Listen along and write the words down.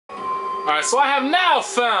Alright, so I have now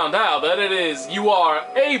found out that it is, you are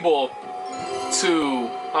able to,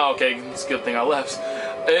 oh, okay, it's a good thing I left.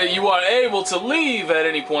 You are able to leave at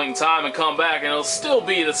any point in time and come back, and it'll still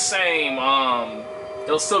be the same,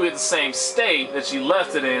 it'll still be at the same state that you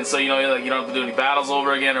left it in, so you know, like, you don't have to do any battles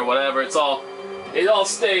over again or whatever. It all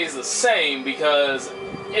stays the same, because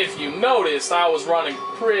if you noticed, I was running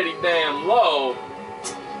pretty damn low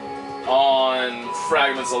on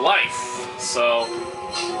Fragments of Life, so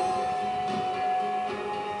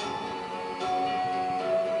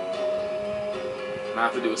I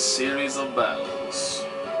have to do a series of battles.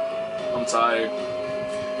 I'm tired.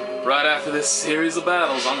 Right after this series of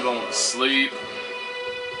battles, I'm going to sleep.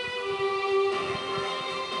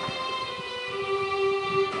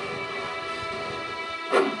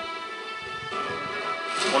 I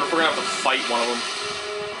wonder if we're gonna have to fight one of them.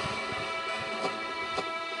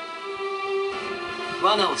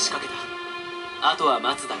 罠を仕掛けた。あとは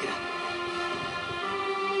待つだけだ。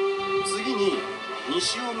次に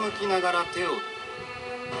西を向きながら手を。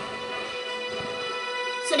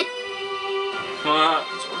それ。冗談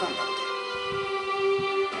だっ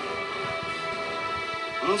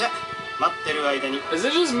て。んじゃ、待ってる間に。Is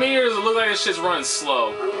it just me or does it look like this shit's running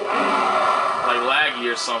slow? Like laggy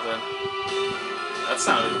or something? That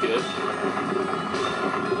sounded good.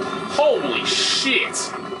 Holy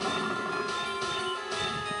shit!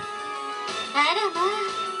 あらまあ、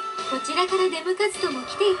こちらからデムカズトも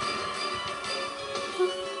来ている。どれ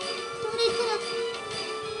くらい。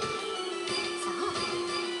さあ、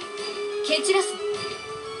蹴散らす。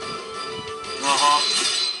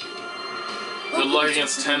Good luck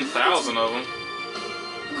against 10,000 of them.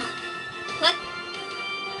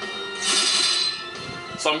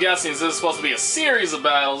 So I'm guessing since this is supposed to be a series of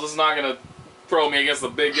battles, this is not gonna throw me against the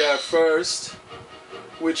big guy first.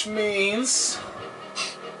 Which means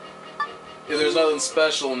if there's nothing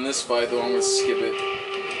special in this fight, though, I'm gonna skip it.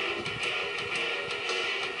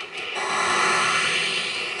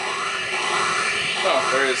 Oh,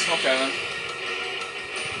 there it is. Okay then.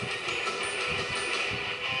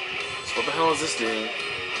 So what the hell is this doing?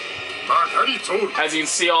 As you can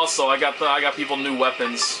see, also I got people new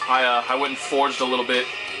weapons. I went and forged a little bit.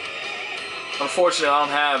 Unfortunately, I don't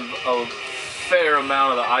have a fair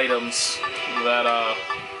amount of the items that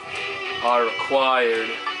are required.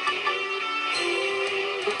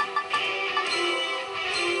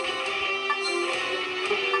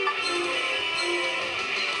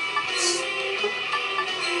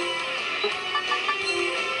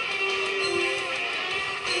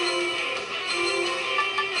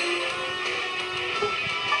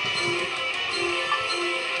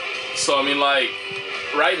 So I mean, like,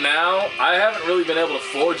 right now I haven't really been able to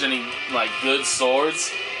forge any like good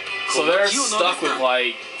swords, so they're stuck with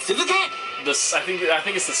like this. I think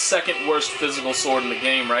it's the second worst physical sword in the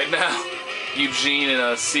game right now. Eugene and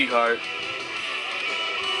a Seagheart.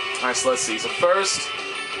 Alright, so let's see. So first,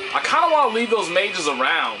 I kind of want to leave those mages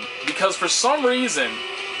around because for some reason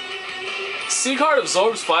Seagheart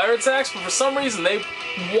absorbs fire attacks, but for some reason they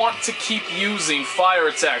want to keep using fire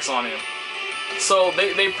attacks on him. So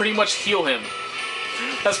they pretty much heal him.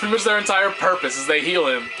 That's pretty much their entire purpose, is they heal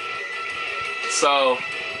him. So,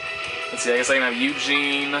 let's see, I guess I can have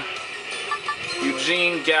Eugene,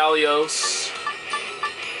 Gallios,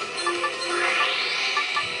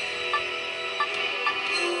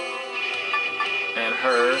 and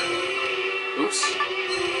her. Oops.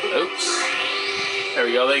 There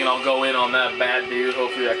we go, they can all go in on that bad dude,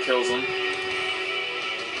 hopefully that kills him.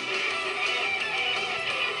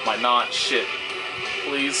 Might not, shit.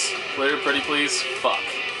 Please, clear, pretty please. Fuck.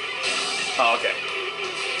 Oh, okay.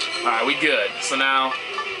 Alright, we good. So now,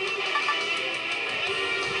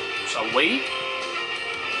 should I wait?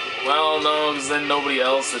 Well, no, because then nobody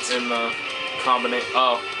else that's in the combination.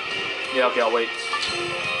 Oh, yeah, okay, I'll wait.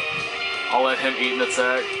 I'll let him eat an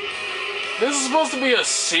attack. This is supposed to be a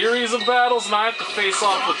series of battles, and I have to face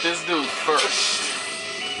off with this dude first.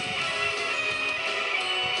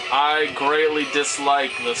 I greatly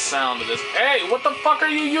dislike the sound of this. Hey, what the fuck are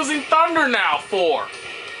you using thunder now for?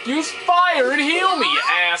 Use fire and heal me, you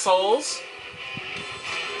assholes.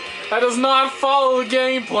 That does not follow the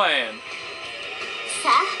game plan.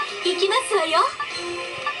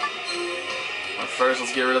 But first,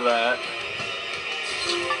 let's get rid of that.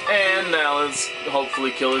 And now let's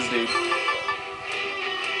hopefully kill his dude.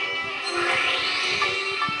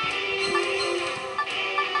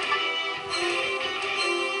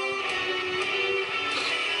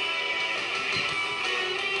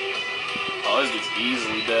 Oh, this dude's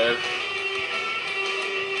easily dead.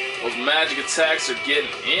 Those magic attacks are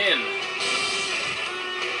getting in.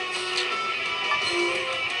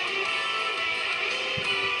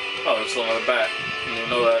 Oh, there's still another bat. I didn't even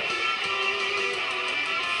know that.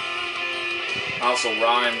 I also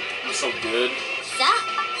rhymed. I'm so good. さあ、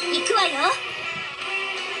行くわよ。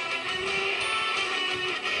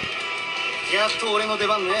やっと俺の出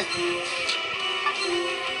番ね。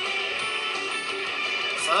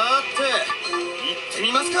さて、行って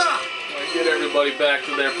みますか。Get everybody back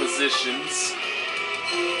to their positions.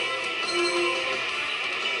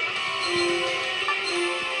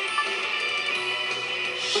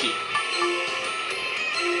 Shit.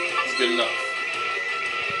 That's good enough.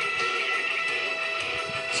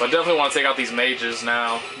 So I definitely want to take out these mages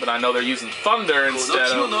now, but I know they're using thunder instead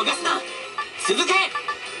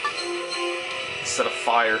of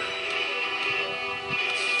fire.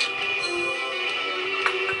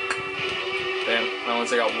 Damn, I only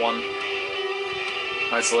take out one.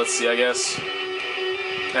 Alright, so let's see, I guess.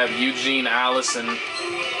 I have Eugene, Alice, and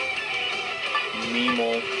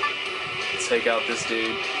Meemel take out this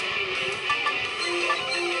dude.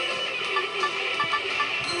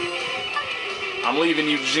 I'm leaving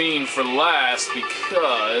Eugene for last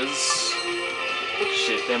because...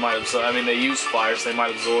 Shit, they might absorb... I mean, they use fire, so they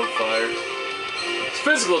might absorb fire. It's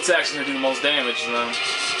physical attacks going to do the most damage to them.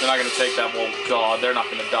 They're not going to take that. Well, God, they're not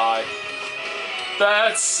going to die.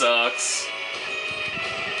 That sucks.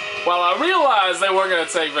 While I realized they weren't going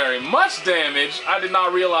to take very much damage, I did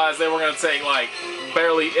not realize they were going to take, like,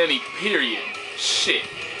 barely any, period. Shit.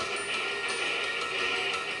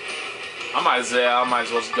 I might as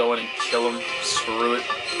well just go in and kill him. Screw it.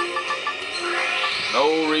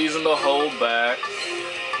 No reason to hold back.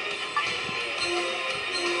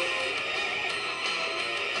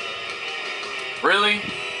 Really?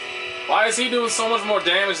 Why is he doing so much more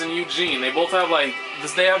damage than Eugene? They both have, like,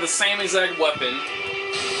 they have the same exact weapon.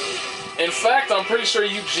 In fact, I'm pretty sure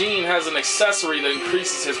Eugene has an accessory that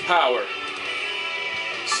increases his power.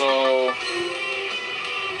 So,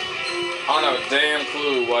 I don't have a damn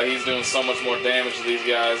clue why he's doing so much more damage to these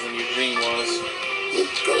guys than Eugene was.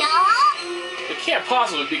 It can't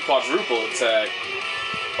possibly be quadruple attack.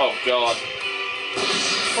 Oh, God.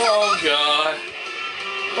 Oh, God.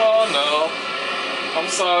 Oh, no. I'm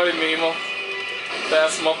sorry, Meemel.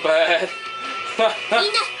 That's my bad.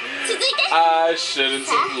 I shouldn't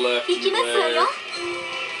have left you there.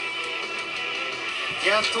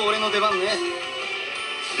 やっと俺の出番ね。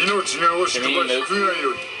命が惜しくば引くが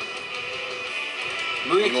よい。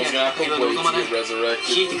無益な戦いは望まない。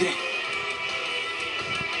引いてくれ。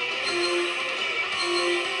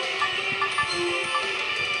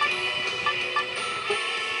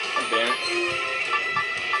Damn it.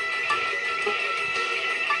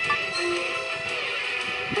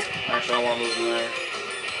 Actually, I don't want to move him there.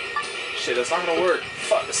 Shit, that's not gonna work.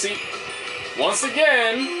 Fuck. See, once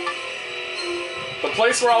again, the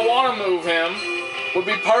place where I want to move him would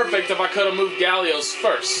be perfect if I could have moved Gallios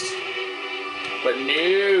first. But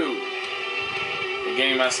no. The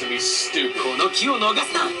game has to be stupid.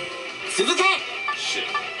 Shit.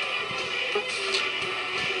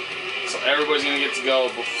 So everybody's gonna get to go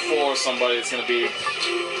before somebody that's gonna be...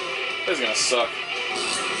 This is gonna suck.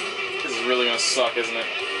 This is really gonna suck, isn't it?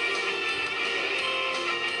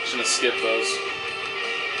 Shouldn't have skipped those.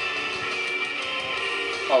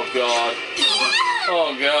 Oh God.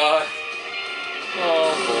 Oh God.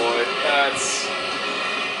 Oh boy.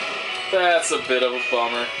 That's a bit of a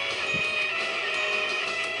bummer.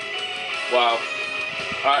 Wow.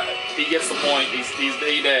 Alright, he gets the point. He's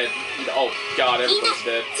dead. Oh God, everybody's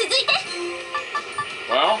dead.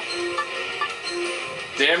 Well,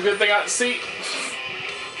 damn good thing I see.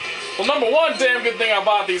 Well, number one, damn good thing I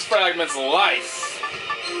bought these fragments of life.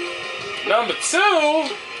 Number two,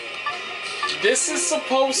 this is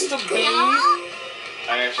supposed to be...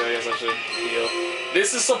 Actually, I guess I should heal.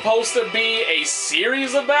 This is supposed to be a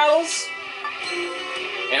series of battles?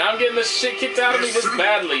 And I'm getting this shit kicked out of me this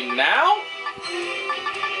badly now?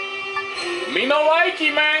 Me no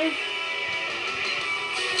likey, man.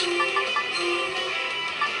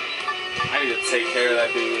 I need to take care of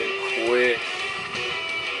that dude quick.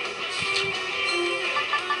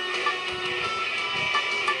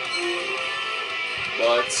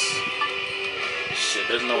 But shit,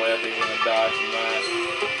 there's no way that thing's gonna die from that.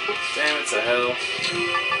 Damn it to hell.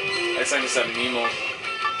 I guess I just have Meemel.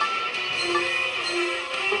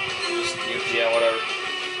 Just yeah, whatever.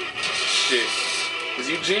 Shit. Does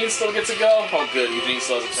Eugene still get to go? Oh good, Eugene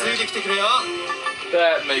still has a turn.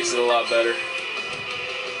 That makes it a lot better.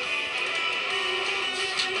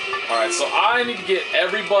 Alright, so I need to get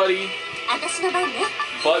everybody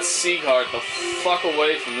but Sieghart the fuck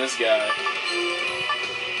away from this guy.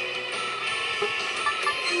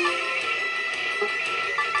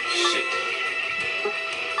 Shit.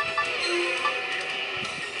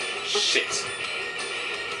 Shit.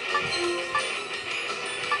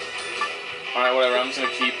 Alright, whatever, I'm just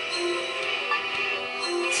gonna keep...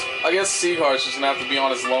 I guess Seagheart's just gonna have to be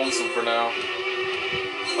on his lonesome for now.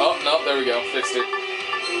 Oh, no, there we go. Fixed it.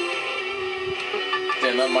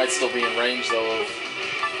 Damn, that might still be in range, though, of...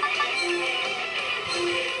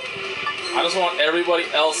 I just want everybody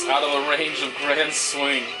else out of the range of Grand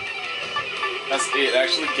Swing. That's it.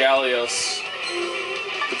 Actually, Gallios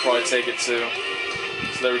could probably take it, too.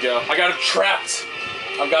 So there we go. I got him trapped!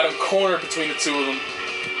 I've got him cornered between the two of them.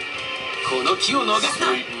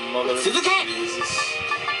 Sweet mother of Jesus.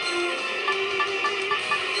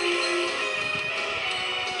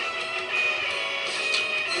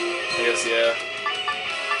 I guess, yeah.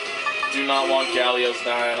 Do not want Gallios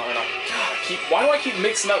dying. God, why do I keep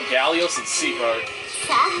mixing up Gallios and Seagheart?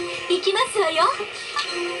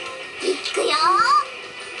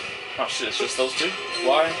 Oh shit, it's just those two?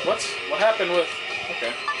 Why? What? What happened with...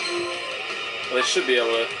 Okay. Well, they should be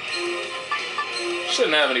able to...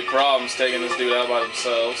 Shouldn't have any problems taking this dude out by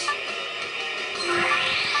themselves.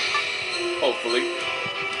 Hopefully.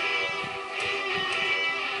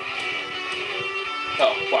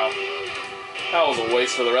 Oh, wow. That was a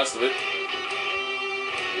waste for the rest of it.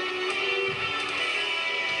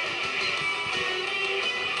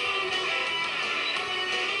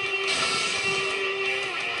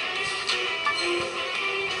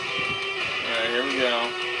 Alright, here we go.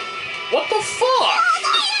 What the fuck?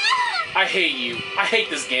 I hate you. I hate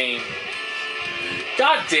this game.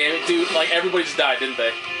 God damn it, dude. Like, everybody just died, didn't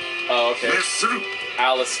they? Oh, okay.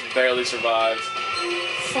 Alice barely survived.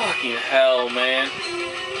 Fucking hell, man.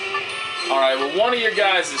 Alright, well, one of your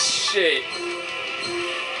guys is shit.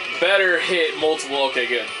 Better hit multiple. Okay,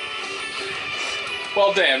 good.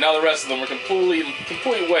 Well, damn. Now the rest of them were complete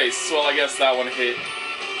wastes. Well, I guess that one hit.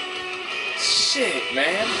 Shit,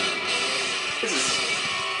 man. This is...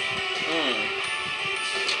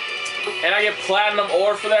 And I get platinum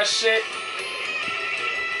ore for that shit?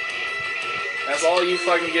 That's all you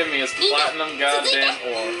fucking give me is platinum goddamn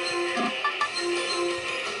ore.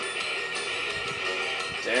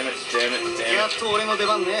 Damn it, damn it, damn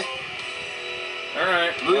it.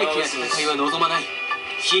 Alright, well, this is...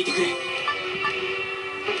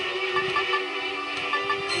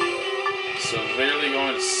 severely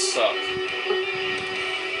going to suck.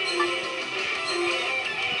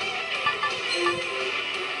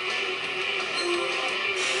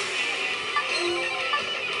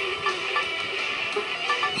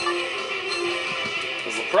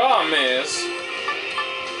 The problem is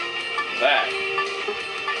that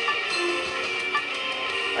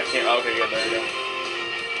I can't. Okay, good. There we go.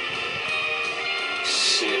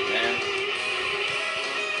 Shit, man.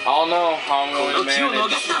 I don't know how I'm going to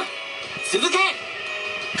manage.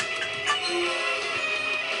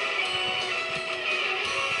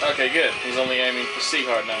 Okay, good. He's only aiming for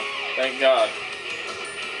Seagheart now. Thank God.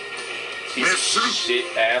 Piece of shit,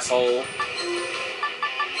 asshole.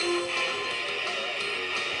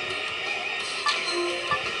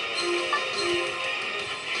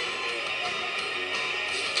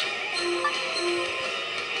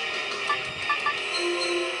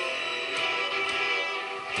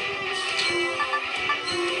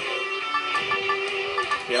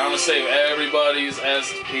 Yeah, I'm gonna save everybody's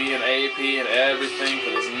SP and AP and everything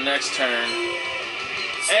for this next turn.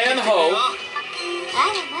 And hope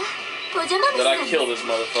that I kill this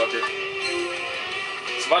motherfucker.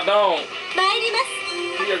 So if I don't,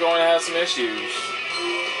 we are going to have some issues.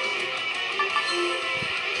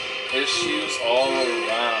 Issues all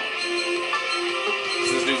around.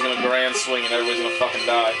 So this dude's gonna grand swing and everybody's gonna fucking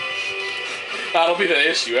die. That'll be the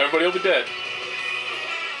issue. Everybody will be dead.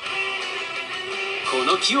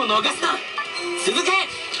 Let's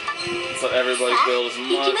let everybody build as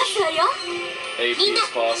much AP as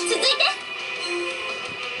possible.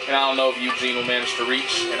 And I don't know if Eugene will manage to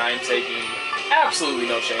reach, and I am taking absolutely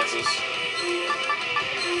no chances.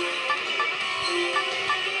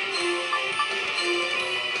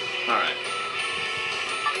 Alright.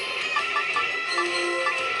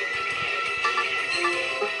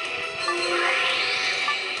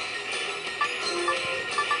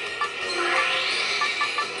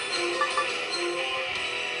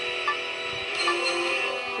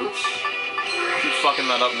 Fucking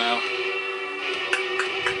that up now.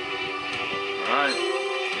 Alright,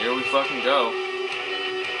 here we fucking go.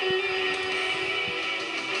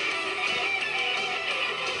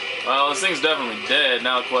 Well, this thing's definitely dead.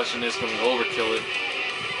 Now the question is, can we overkill it?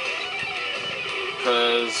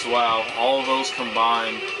 Because, wow, all of those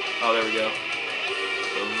combined. Oh, there we go.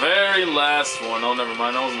 The very last one. Oh, never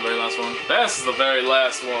mind. That wasn't the very last one. That's the very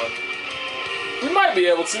last one. We might be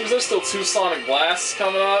able to, because there's still 2 Sonic Blasts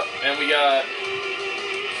coming up, and we got...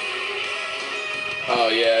 Oh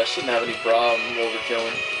yeah, I shouldn't have any problem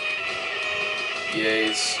overkilling.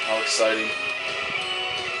 Yays, how exciting.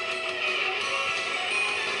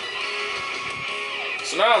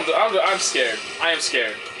 So now I'm scared. I am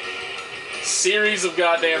scared. Series of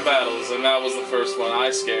goddamn battles, and that was the first one. I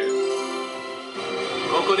scared.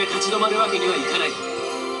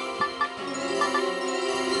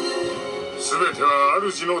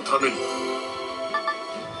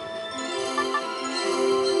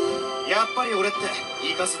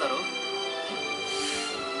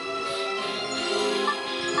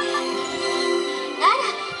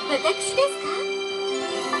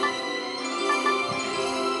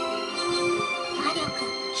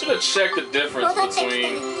 Should have checked the difference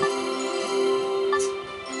between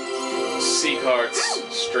Seagheart's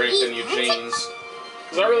strength and Eugene's.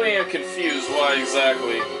 Because I really am confused why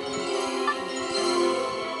exactly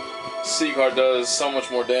Seagheart does so much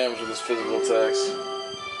more damage with his physical attacks.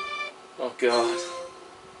 Oh god.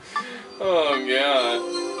 Oh god.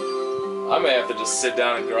 I may have to just sit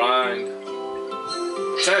down and grind.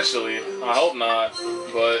 Potentially. I hope not.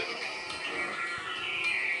 But...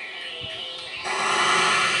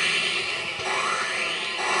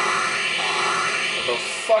 what the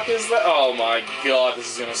fuck is that? Oh my god, this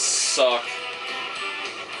is gonna suck.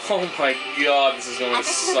 Oh my god, this is going to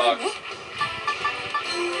suck.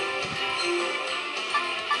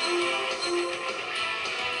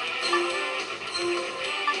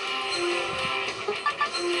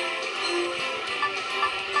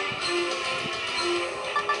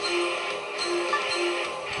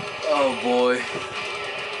 Oh boy.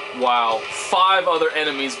 Wow. 5 other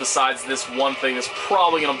enemies besides this one thing is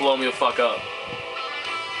probably gonna blow me the fuck up.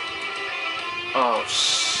 Oh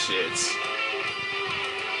shit.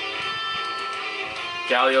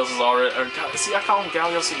 Galios is already... see, I call him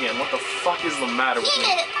Galios again. What the fuck is the matter with me?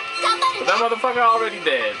 But that motherfucker already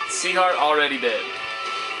dead. Seagheart already dead.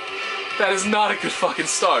 That is not a good fucking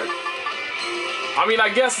start. I mean, I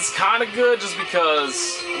guess it's kind of good just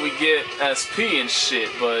because we get SP and shit,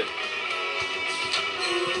 but...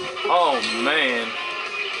 oh, man.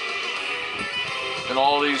 And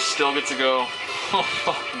all these still get to go. Oh,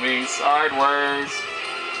 fuck me. Sideways.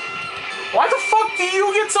 Why the fuck do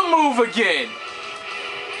you get to move again?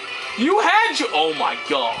 You had you. Oh my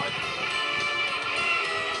god.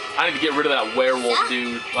 I need to get rid of that werewolf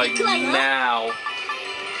dude. Like now.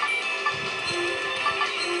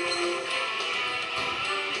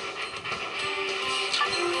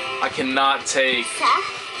 I cannot take.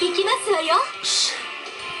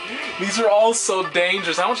 These are all so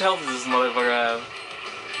dangerous. How much health does this motherfucker have?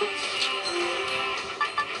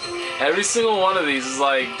 Every single one of these is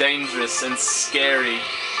like dangerous and scary.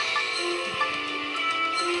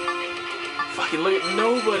 Fucking look at,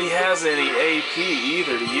 nobody has any AP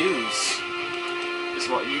either to use. Just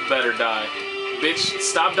what, you better die. Bitch,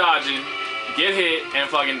 stop dodging, get hit, and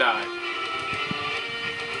fucking die.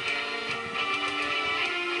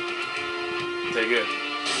 Okay, good.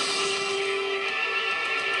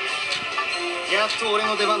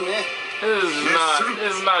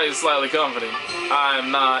 This is not even slightly comforting.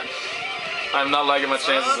 I'm not liking my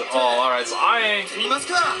chances at all. Alright, so I ain't...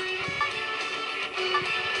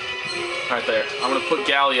 right there. I'm gonna put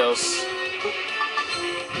Galios.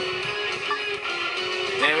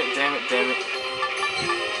 Damn it, damn it, damn it.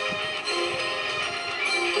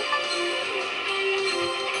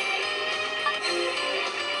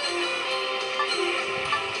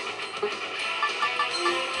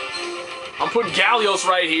 I'm putting Galios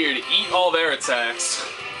right here to eat all their attacks.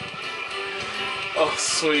 Oh,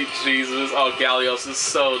 sweet Jesus. Oh, Galios is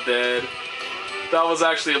so dead. That was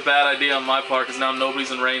actually a bad idea on my part, because now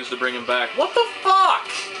nobody's in range to bring him back. What the fuck?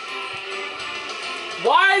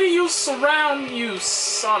 Why do you surround, you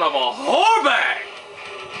son of a whorebag?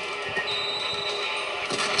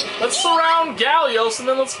 Let's surround Galios and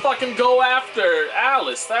then let's fucking go after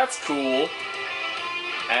Alice. That's cool.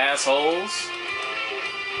 Assholes.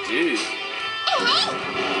 Dude.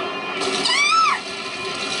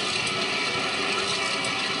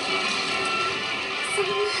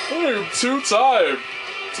 I'm too tired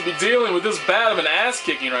to be dealing with this bad of an ass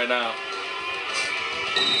kicking right now.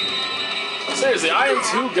 Seriously, I am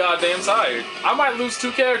too goddamn tired. I might lose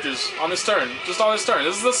 2 characters on this turn. Just on this turn.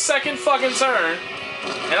 This is the second fucking turn,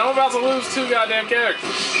 and I'm about to lose 2 goddamn characters.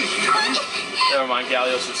 Never mind,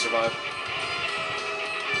 Galios should survive.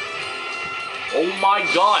 Oh my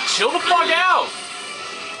god, chill the fuck out!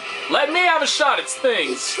 Let me have a shot at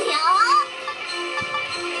things.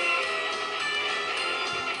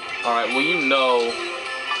 Alright, well, you know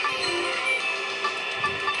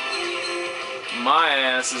my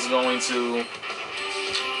ass is going to...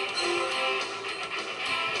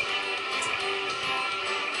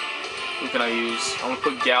 Who can I use? I'm gonna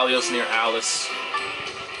put Gallios near Alice.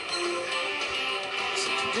 So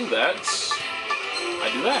to do that, I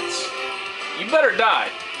do that. You better die.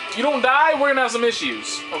 If you don't die, we're gonna have some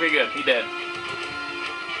issues. Okay, good. He dead.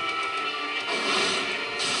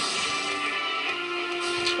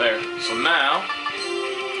 There. So now,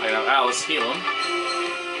 I can have Alice heal him.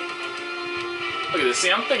 Look at this.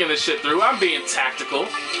 See, I'm thinking this shit through. I'm being tactical.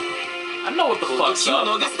 I know what the fuck's up.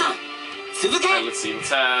 Alright, let's see. Let's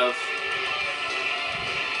have...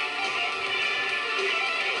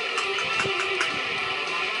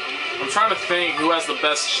 I'm trying to think who has the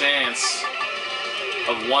best chance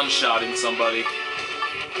of one-shotting somebody.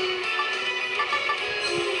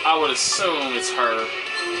 I would assume it's her.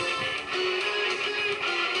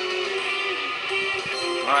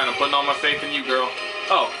 Alright, I'm putting all my faith in you, girl.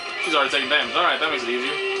 Oh, she's already taking damage. Alright, that makes it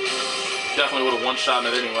easier. Definitely would have one-shot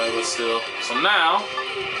it anyway, but still. So now,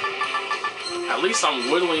 at least I'm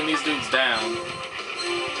whittling these dudes down.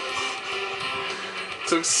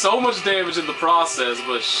 Took so much damage in the process,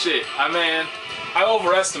 but shit. I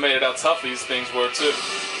overestimated how tough these things were, too.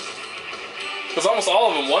 Because almost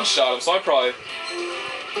all of them one-shot them, so I probably...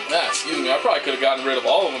 excuse me, I probably could have gotten rid of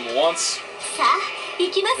all of them at once. If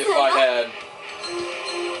I had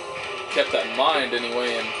kept that in mind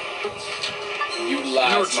anyway and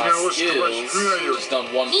utilized my skills. Just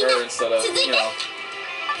done one per instead of, you know,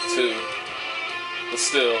 two. But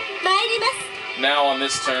still. Now on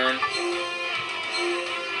this turn...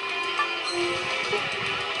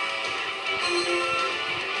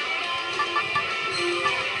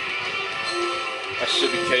 I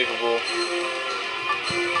should be capable.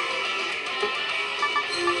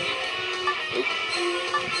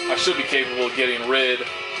 I should be capable of getting rid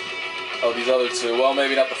of these other two. Well,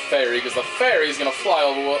 maybe not the fairy, because the fairy is gonna fly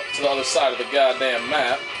over to the other side of the goddamn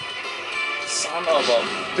map. Son of a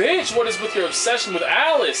bitch! What is with your obsession with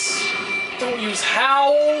Alice? Don't use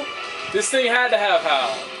Howl. This thing had to have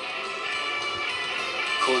Howl.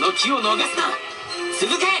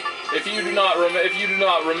 If you do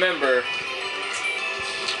not remember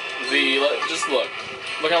the, just look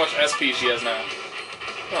how much SP she has now.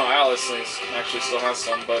 Oh, Alice actually still has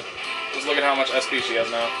some, but just look at how much SP she has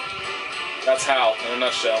now. That's Howl in a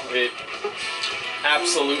nutshell. It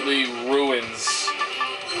absolutely ruins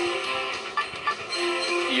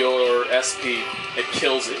your SP. It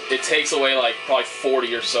kills it. It takes away like probably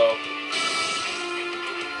 40 or so.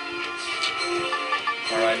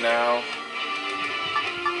 Alright, now.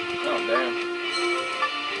 Oh, damn.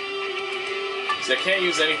 See, I can't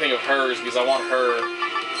use anything of hers because I want her.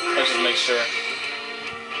 Let's just make sure.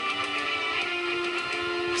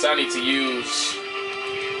 Because I need to use...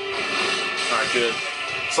 Alright, good.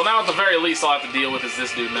 So now at the very least all I have to deal with is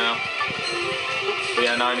this dude now. But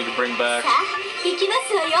yeah, now I need to bring back...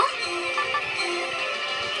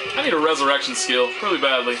 I need a resurrection skill, really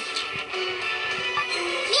badly.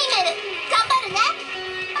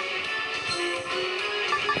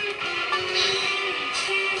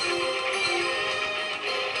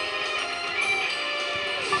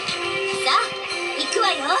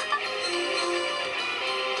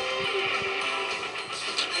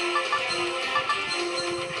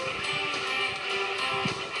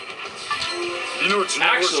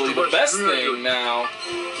 Actually, the best thing now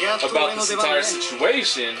about this entire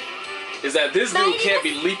situation is that this dude can't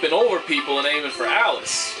be leaping over people and aiming for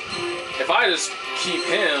Alice. If I just keep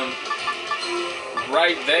him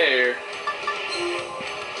right there...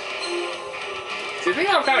 See, the thing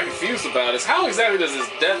I'm kind of confused about is how exactly does this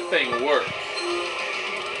death thing work?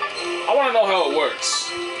 I want to know how it works.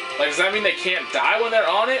 Like, does that mean they can't die when they're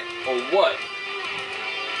on it, or what?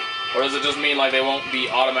 Or does it just mean like they won't be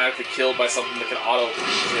automatically killed by something that can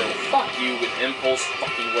auto-kill? Fuck you with Impulse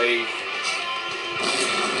fucking Wave.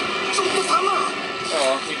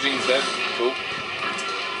 Oh, Eugene's dead. Cool.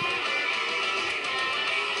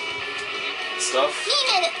 Stuff.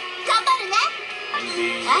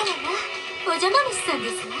 Indeed.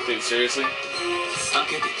 Dude, seriously?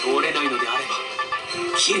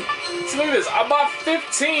 See, look at this. I bought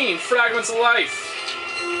 15 Fragments of Life.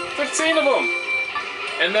 15 of them.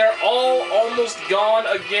 And they're all almost gone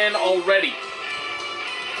again already.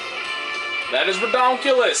 That is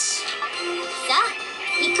redonkulous.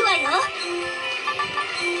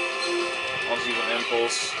 I'll use an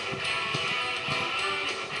Impulse.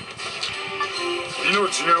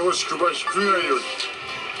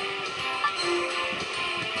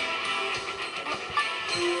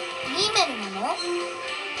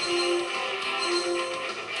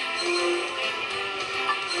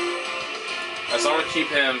 so I want to keep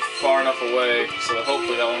him far enough away so that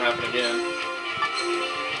hopefully that won't happen again.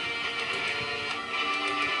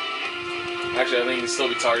 Actually, I think he can still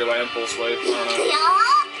be targeted by Impulse Wave. I don't know.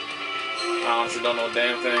 I honestly don't know a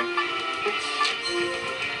damn thing.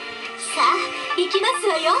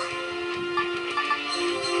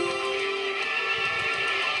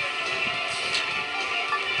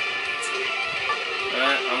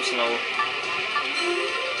 Alright, I'm just gonna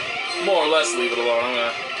more or less leave it alone. I'm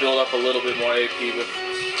gonna build up a little bit more AP with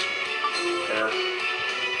her.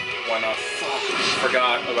 Why not? Fuck, I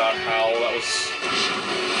forgot about Howl. That was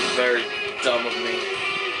very dumb of me.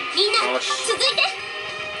 Oh,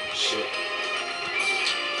 shit.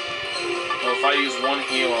 Well, if I use one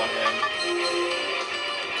heal on him,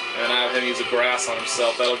 and then I have him use a grass on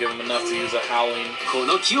himself, that'll give him enough to use a howling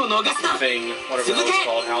thing, whatever that was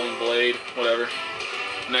called, howling blade, whatever.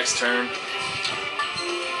 Next turn.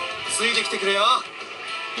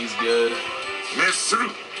 He's good.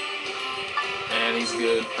 And he's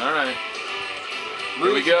good. Alright.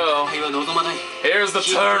 Here we go. Here's the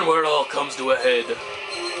turn where it all comes to a head.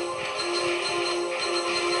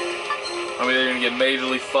 I mean, they're gonna get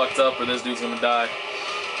majorly fucked up or this dude's gonna die.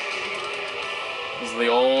 Those are the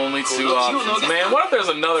only two options. Man, what if there's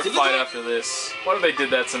another fight after this? What if they did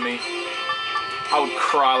that to me? I would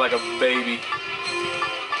cry like a baby.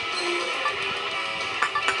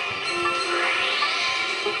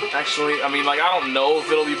 Actually, I mean, like, I don't know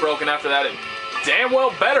if it'll be broken after that. It damn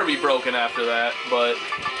well better be broken after that, but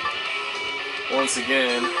once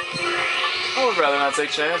again, I would rather not take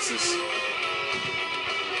chances.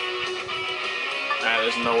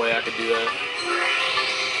 There's no way I could do that.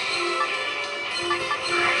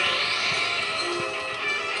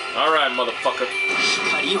 Alright, motherfucker.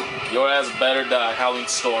 Your ass better die. Howling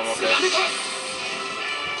Storm, okay?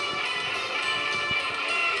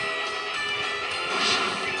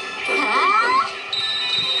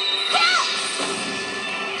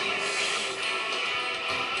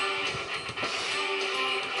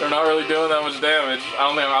 They're not really doing that much damage. I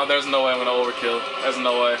don't think there's no way I'm gonna overkill. There's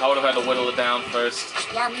no way. I would have had to whittle it down first.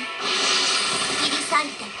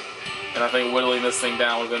 And I think whittling this thing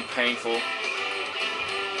down would have been painful.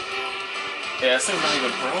 Yeah, this thing's not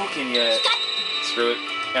even broken yet. Screw it.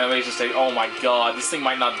 Animation state. Oh my god, this thing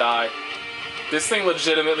might not die. This thing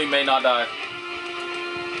legitimately may not die.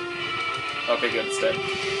 Okay, good, it's dead.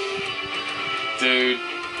 Dude.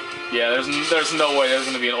 Yeah, there's no way there's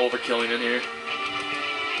gonna be an overkilling in here.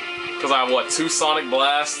 Because I have, what, 2 Sonic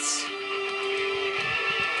Blasts?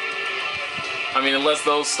 I mean, unless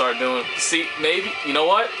those start doing... See, maybe... You know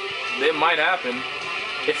what? It might happen.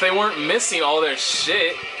 If they weren't missing all their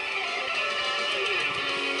shit...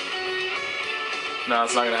 No,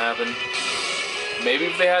 it's not gonna happen. Maybe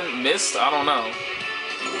if they hadn't missed? I don't know.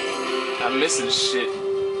 That missing shit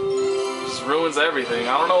just ruins everything.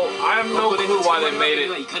 I don't know. I have no clue why they made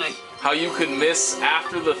it how you could miss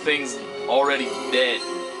after the thing's already dead.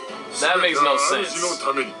 That makes no sense.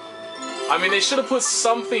 I mean, they should have put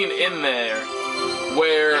something in there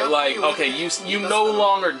where, like, okay, you no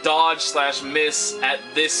longer dodge/miss at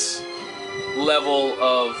this level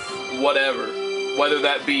of whatever. Whether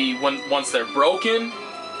that be once they're broken,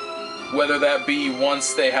 whether that be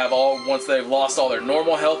once they've lost all their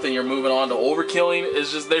normal health and you're moving on to overkilling.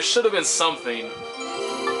 It's just there should have been something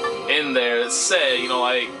in there that said, you know,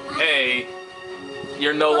 like, hey,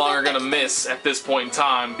 you're no longer gonna miss at this point in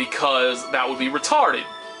time because that would be retarded.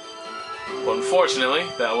 But unfortunately,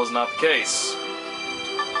 that was not the case.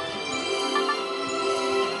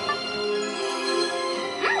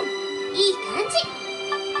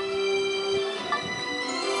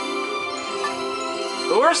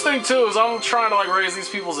 The worst thing too is I'm trying to like raise these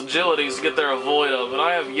people's agilities to get their avoid of, and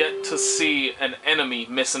I have yet to see an enemy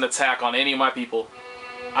miss an attack on any of my people.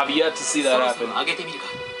 I've yet to see that happen.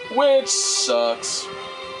 Which sucks.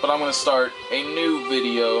 But I'm going to start a new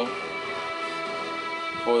video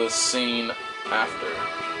for the scene after.